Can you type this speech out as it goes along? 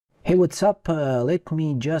Hey, what's up? Let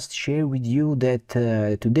me just share with you that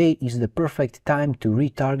today is the perfect time to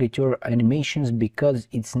retarget your animations because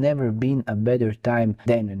it's never been a better time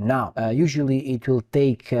than now. Usually it will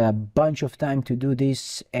take a bunch of time to do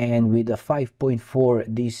this, and with a 5.4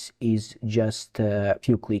 this is just a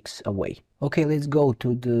few clicks away. Okay, let's go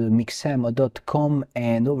to the mixamo.com,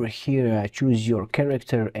 and over here choose your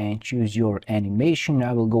character and choose your animation.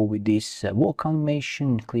 I will go with this walk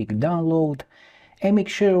animation, click download. And make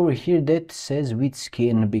sure over here that says with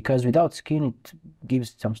skin, because without skin it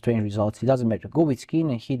gives some strange results. It doesn't matter. Go with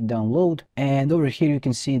skin and hit download. And over here you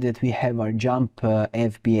can see that we have our jump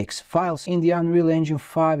FBX files. In the Unreal Engine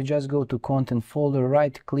 5, just go to content folder,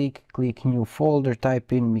 right click, click new folder,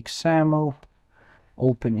 type in Mixamo,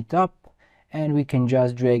 open it up, and we can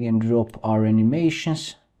just drag and drop our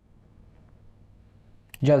animations.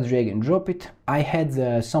 Just drag and drop it. I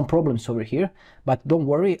had some problems over here, but don't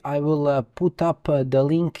worry, I will put up the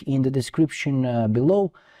link in the description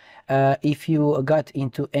below if you got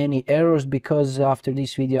into any errors, because after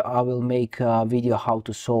this video I will make a video how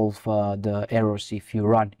to solve the errors if you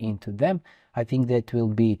run into them. I think that will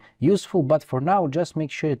be useful, but for now just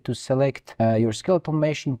make sure to select your skeletal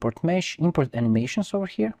mesh, import animations over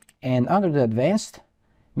here, and under the advanced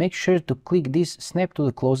make sure to click this snap to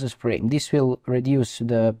the closest frame. This will reduce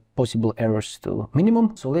the possible errors to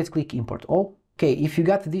minimum. So let's click import all. Okay, if you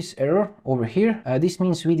got this error over here, this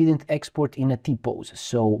means we didn't export in a T-pose.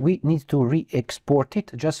 So we need to re-export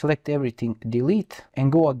it. Just select everything, delete, and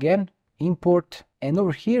go again, import. And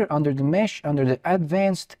over here under the mesh, under the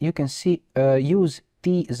advanced, you can see use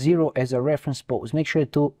T0 as a reference pose. Make sure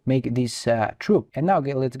to make this true. And now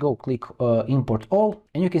let's go click import all.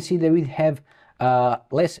 And you can see that we have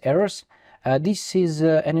less errors. This is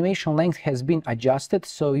animation length has been adjusted,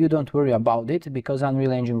 so you don't worry about it because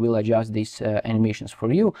Unreal Engine will adjust these animations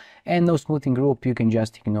for you. And no smoothing group, you can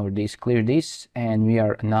just ignore this, clear this, and we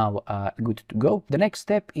are now good to go. The next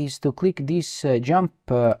step is to click this jump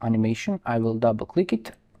animation. I will double click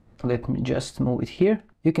it. Let me just move it here.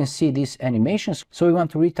 You can see these animations. So we want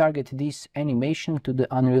to retarget this animation to the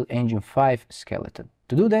Unreal Engine 5 skeleton.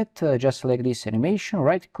 To do that, just select this animation,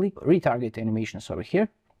 right click, retarget animations over here.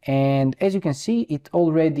 And as you can see, it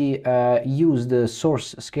already used the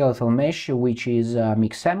source skeletal mesh, which is a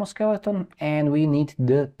Mixamo skeleton, and we need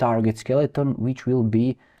the target skeleton, which will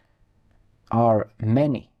be our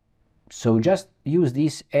many. So just use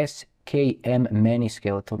this SKM many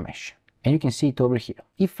skeletal mesh. And you can see it over here.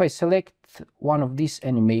 If I select one of these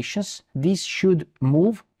animations, this should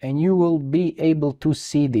move and you will be able to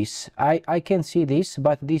see this. I can see this,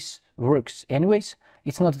 but this works anyways.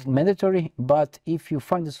 It's not mandatory, but if you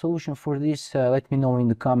find a solution for this, let me know in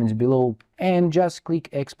the comments below. And just click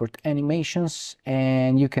export animations,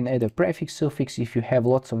 and you can add a prefix, suffix if you have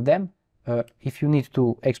lots of them. If you need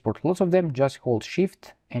to export lots of them, just hold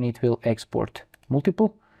shift and it will export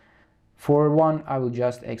multiple. For one, I will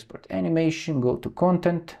just export animation, go to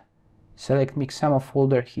content, select Mixamo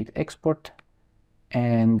folder, hit export,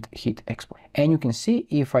 and hit export. And you can see,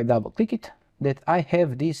 if I double click it, that I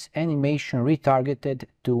have this animation retargeted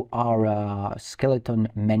to our skeleton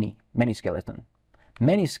many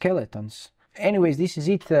skeletons. Anyways, this is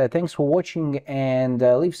it. Thanks for watching, and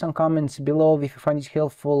leave some comments below if you find it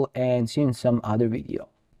helpful, and see you in some other video.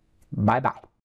 Bye bye.